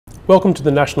Welcome to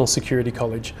the National Security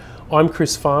College. I'm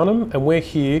Chris Farnham and we're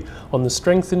here on the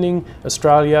Strengthening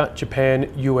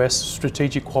Australia-Japan-US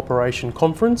Strategic Cooperation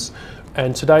Conference,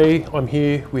 and today I'm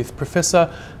here with Professor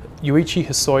Yuichi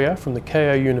Hosoya from the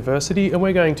Keio University, and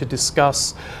we're going to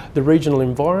discuss the regional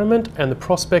environment and the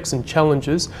prospects and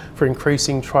challenges for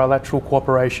increasing trilateral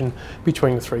cooperation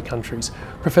between the three countries.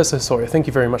 Professor Hosoya, thank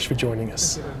you very much for joining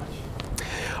us. Thank you very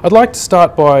much. I'd like to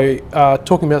start by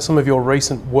talking about some of your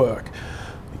recent work.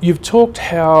 You've talked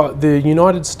how the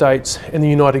United States and the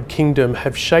United Kingdom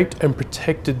have shaped and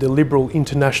protected the liberal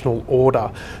international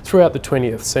order throughout the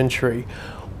 20th century.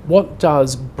 What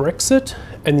does Brexit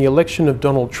and the election of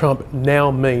Donald Trump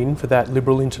now mean for that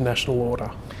liberal international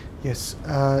order? Yes,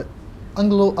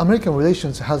 Anglo-American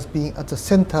relations has been at the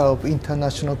center of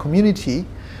international community.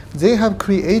 They have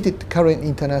created current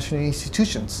international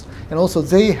institutions, and also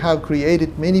they have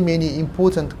created many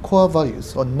important core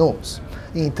values or norms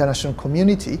in international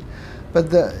community.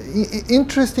 But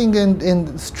interesting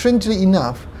and strangely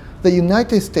enough, the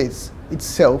United States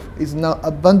itself is now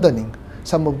abandoning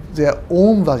some of their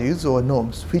own values or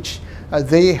norms, which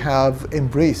they have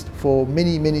embraced for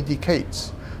many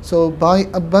decades. So by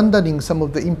abandoning some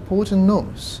of the important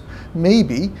norms,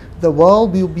 maybe the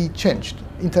world will be changed.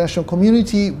 International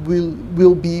community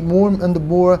will be more and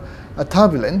more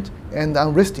turbulent and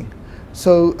unresting.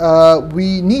 So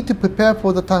we need to prepare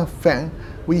for the time when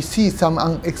we see some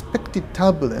unexpected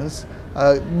turbulence,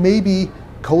 maybe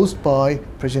caused by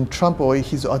President Trump or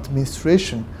his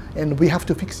administration, and we have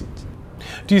to fix it.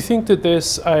 Do you think that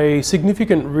there's a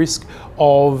significant risk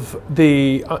of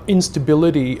the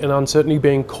instability and uncertainty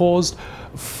being caused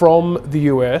from the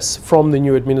US, from the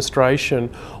new administration,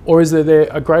 or is there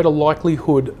a greater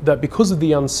likelihood that because of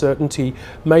the uncertainty,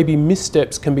 maybe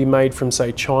missteps can be made from,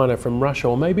 say, China, from Russia,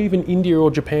 or maybe even India or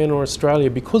Japan or Australia,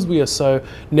 because we are so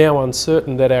now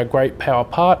uncertain that our great power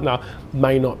partner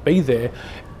may not be there?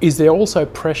 Is there also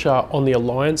pressure on the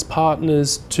alliance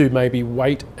partners to maybe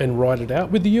wait and ride it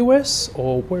out with the US,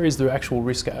 or where is the actual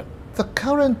risk at? The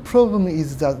current problem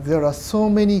is that there are so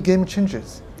many game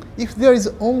changers. If there is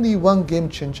only one game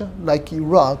changer, like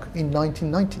Iraq in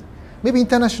 1990, maybe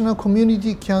international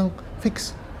community can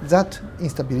fix that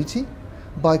instability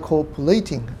by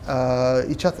cooperating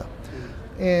each other.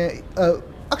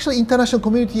 Actually, international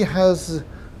community has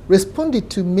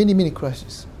responded to many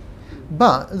crises.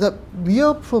 But the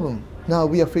real problem now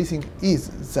we are facing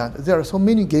is that there are so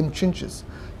many game changers.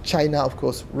 China, of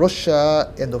course,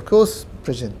 Russia, and of course,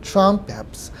 President Trump,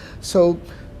 perhaps. So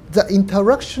the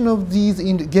interaction of these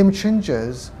game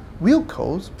changers will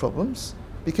cause problems,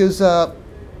 because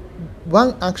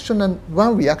one action and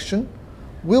one reaction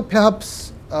will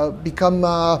perhaps become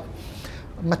a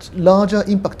much larger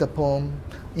impact upon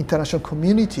international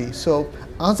community. So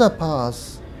other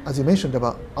powers, as you mentioned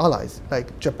about allies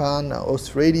like Japan,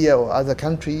 Australia, or other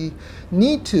countries,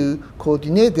 need to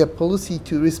coordinate their policy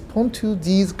to respond to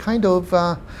these kind of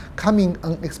coming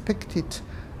unexpected,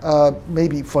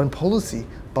 maybe foreign policy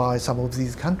by some of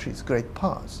these countries, great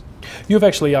powers. You've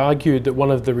actually argued that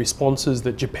one of the responses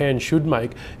that Japan should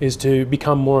make is to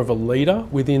become more of a leader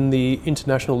within the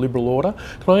international liberal order.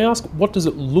 Can I ask, what does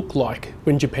it look like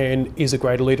when Japan is a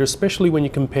greater leader, especially when you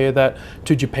compare that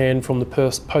to Japan from the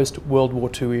post-World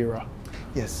War II era?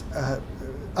 Yes,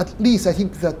 at least I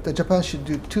think that Japan should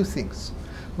do two things.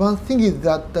 One thing is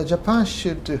that Japan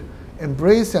should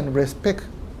embrace and respect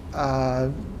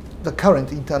the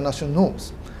current international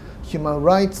norms, human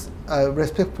rights,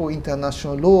 respect for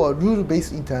international law,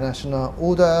 rule-based international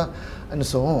order, and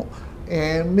so on.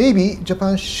 And maybe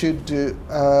Japan should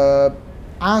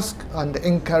ask and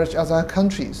encourage other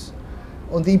countries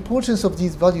on the importance of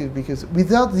these values, because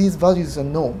without these values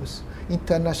and norms,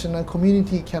 international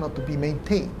community cannot be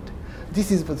maintained.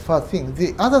 This is the first thing.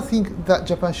 The other thing that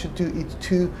Japan should do is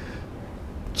to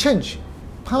change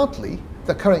partly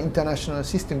the current international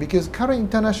system, because current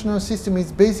international system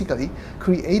is basically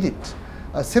created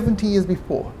 70 years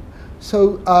before.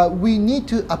 So we need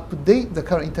to update the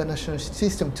current international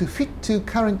system to fit to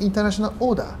current international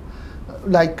order,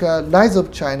 like rise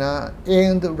of China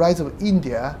and the rise of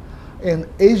India, and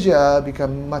Asia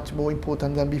become much more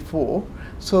important than before.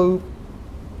 So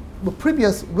the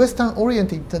previous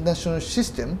Western-oriented international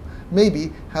system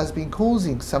maybe has been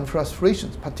causing some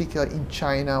frustrations, particularly in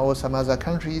China or some other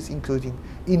countries, including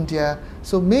India.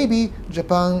 So maybe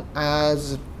Japan,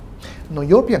 as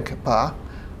European power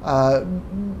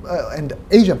and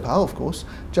Asian power, of course,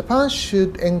 Japan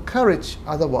should encourage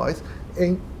otherwise,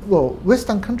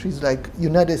 Western countries like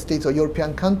United States or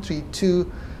European country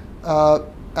to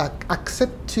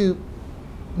accept to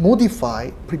modify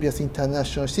previous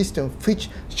international system, which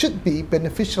should be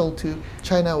beneficial to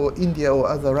China or India or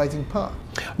other rising power.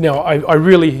 Now, I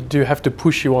really do have to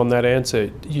push you on that answer.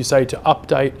 You say to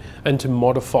update and to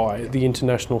modify the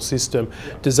international system.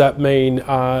 Does that mean,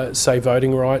 say,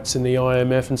 voting rights in the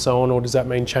IMF and so on, or does that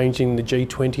mean changing the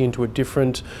G20 into a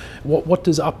different? What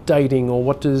does updating or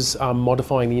what does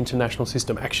modifying the international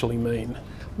system actually mean?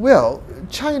 Well,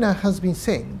 China has been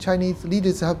saying, Chinese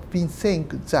leaders have been saying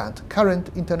that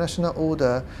current international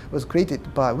order was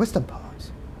created by Western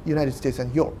powers, United States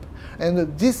and Europe.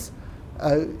 And this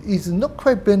is not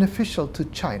quite beneficial to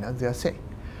China, they are saying.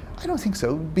 I don't think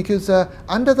so, because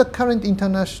under the current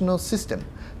international system,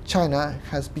 China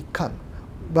has become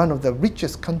one of the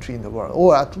richest countries in the world,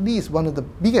 or at least one of the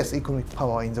biggest economic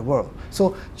power in the world.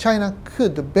 So China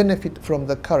could benefit from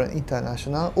the current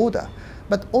international order.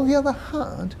 But on the other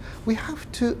hand, we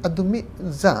have to admit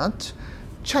that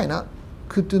China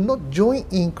could not join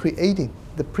in creating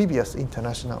the previous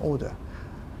international order.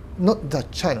 Not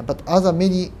that China, but other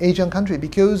many Asian countries,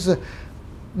 because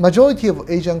majority of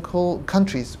Asian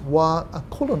countries were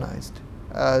colonized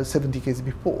 7 decades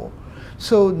before.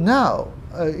 So now,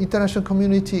 international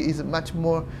community is much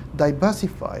more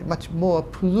diversified, much more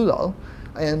plural,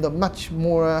 and much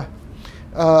more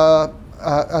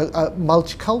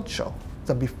multicultural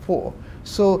than before.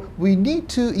 So we need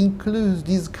to include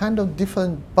these kind of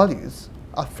different values,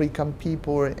 African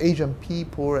people, Asian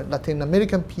people, Latin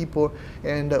American people,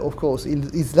 and of course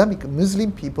Islamic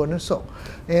Muslim people and so on.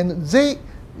 And they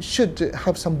should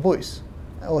have some voice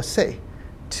or say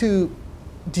to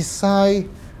decide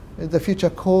the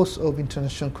future course of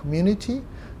international community.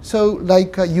 So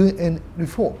like UN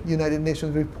reform, United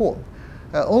Nations reform,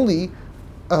 only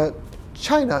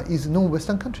China is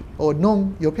non-Western country or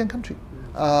non-European country.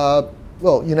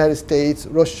 Well, United States,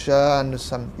 Russia, and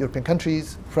some European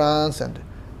countries, France and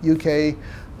UK.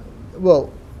 Well,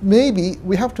 maybe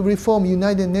we have to reform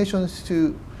United Nations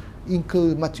to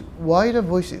include much wider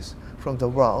voices from the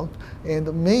world,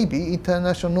 and maybe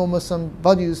international norms and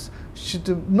values should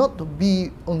not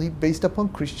be only based upon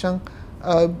Christian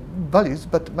values,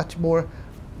 but much more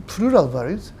plural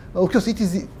values. Of course, it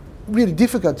is really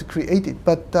difficult to create it,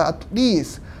 but at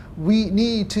least we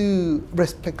need to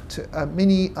respect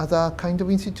many other kind of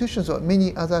institutions or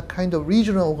many other kind of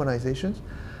regional organizations.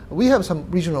 We have some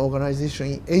regional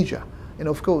organizations in Asia, and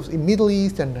of course in Middle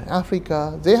East and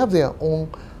Africa, they have their own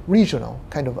regional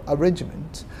kind of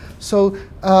arrangements. So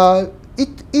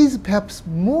it is perhaps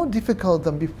more difficult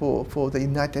than before for the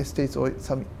United States or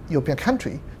some European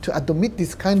country to admit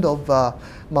this kind of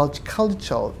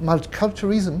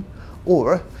multiculturalism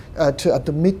or to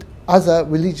admit other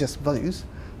religious values.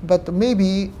 But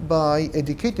maybe by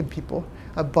educating people,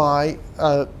 by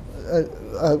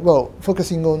well,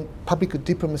 focusing on public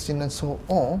diplomacy and so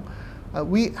on,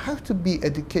 we have to be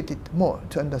educated more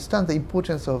to understand the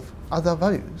importance of other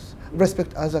values,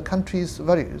 respect other countries'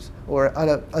 values or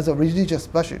other religious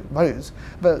values.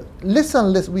 But less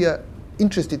and less we are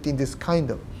interested in this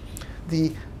kind of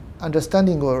the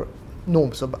understanding or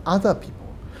norms of other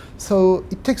people. So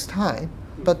it takes time.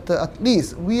 But at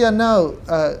least we are now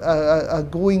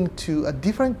going to a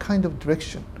different kind of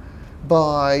direction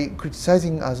by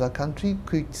criticizing other country,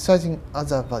 criticizing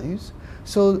other values.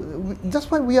 So that's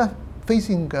why we are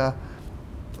facing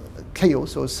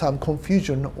chaos or some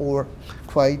confusion or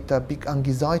quite a big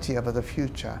anxiety about the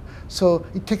future. So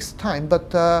it takes time,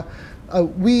 but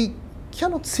we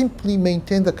cannot simply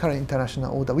maintain the current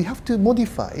international order. We have to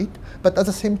modify it, but at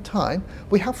the same time,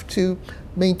 we have to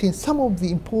maintain some of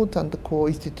the important core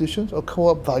institutions or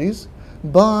core values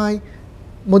by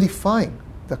modifying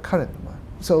the current one.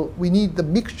 So we need the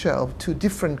mixture of two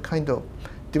different kind of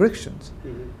directions.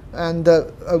 And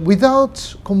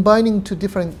without combining two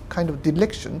different kind of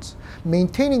directions,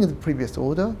 maintaining the previous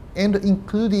order and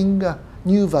including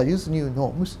new values, new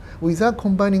norms, without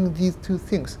combining these two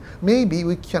things, maybe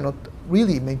we cannot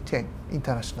really maintain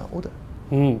international order.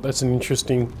 That's an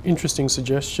interesting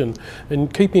suggestion.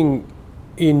 And keeping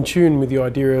in tune with the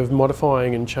idea of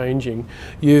modifying and changing,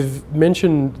 you've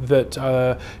mentioned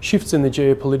that shifts in the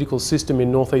geopolitical system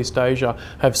in Northeast Asia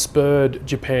have spurred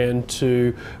Japan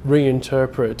to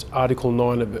reinterpret Article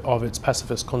 9 of its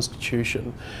pacifist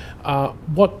constitution.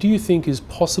 What do you think is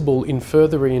possible in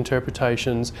further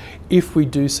reinterpretations if we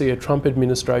do see a Trump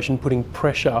administration putting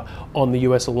pressure on the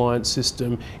US alliance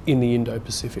system in the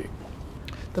Indo-Pacific?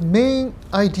 The main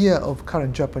idea of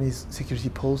current Japanese security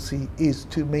policy is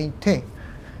to maintain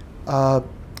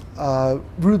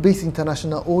rule-based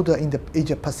international order in the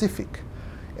Asia-Pacific.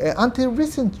 Until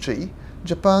recently,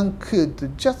 Japan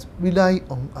could just rely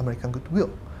on American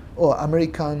goodwill or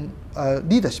American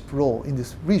leadership role in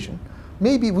this region.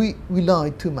 maybe we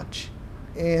rely too much.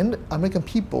 And American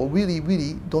people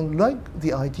really don't like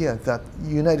the idea that the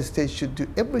United States should do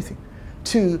everything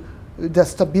to the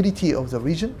stability of the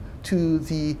region, to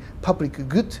the public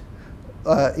good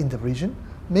in the region.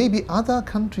 Maybe other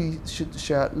countries should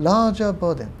share larger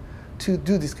burden to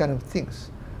do this kind of things.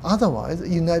 Otherwise, the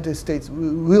United States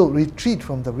will retreat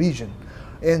from the region.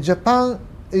 And Japan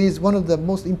is one of the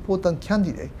most important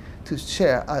candidates to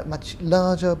share a much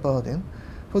larger burden.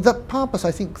 For that purpose,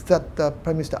 I think that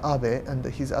Prime Minister Abe and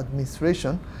his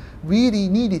administration really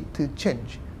needed to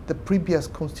change the previous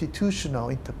constitutional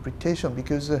interpretation,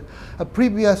 because a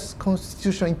previous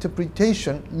constitutional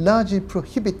interpretation largely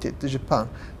prohibited Japan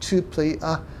to play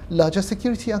a larger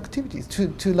security activities,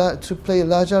 to play a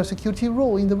larger security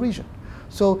role in the region.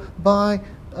 So by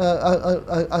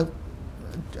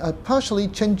partially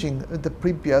changing the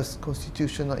previous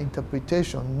constitutional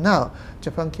interpretation, now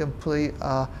Japan can play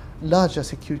a larger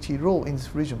security role in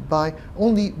this region by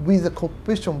only with the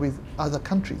cooperation with other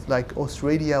countries like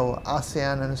Australia or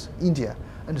ASEAN and India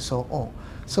and so on.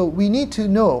 So we need to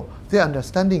know their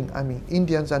understanding, I mean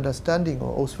Indians' understanding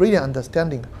or Australian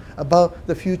understanding about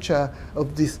the future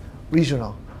of this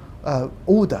regional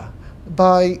order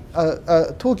by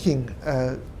talking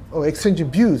or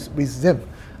exchanging views with them.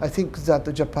 I think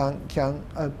that Japan can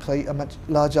play a much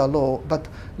larger role, but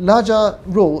larger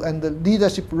role and the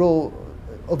leadership role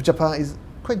of Japan is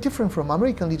quite different from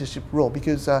American leadership role,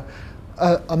 because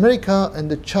America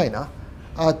and China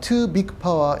are two big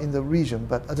power in the region,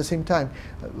 but at the same time,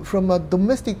 from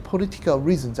domestic political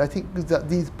reasons, I think that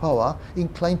these power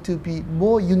inclined to be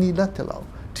more unilateral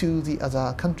to the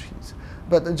other countries.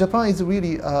 But Japan is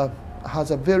really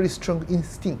has a very strong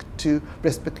instinct to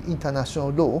respect international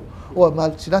law or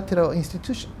multilateral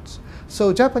institutions.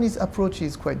 So Japanese approach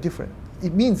is quite different.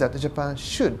 It means that Japan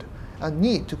should and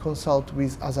need to consult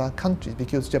with other countries,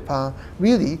 because Japan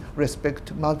really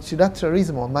respects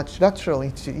multilateralism or multilateral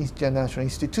international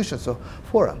institutions or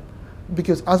forum,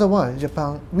 because otherwise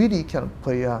Japan really can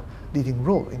play a leading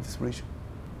role in this region.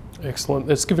 Excellent.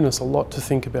 That's given us a lot to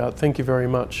think about. Thank you very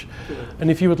much.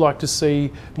 And if you would like to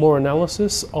see more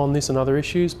analysis on this and other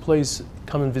issues, please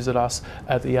come and visit us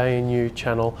at the ANU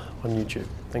channel on YouTube.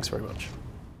 Thanks very much.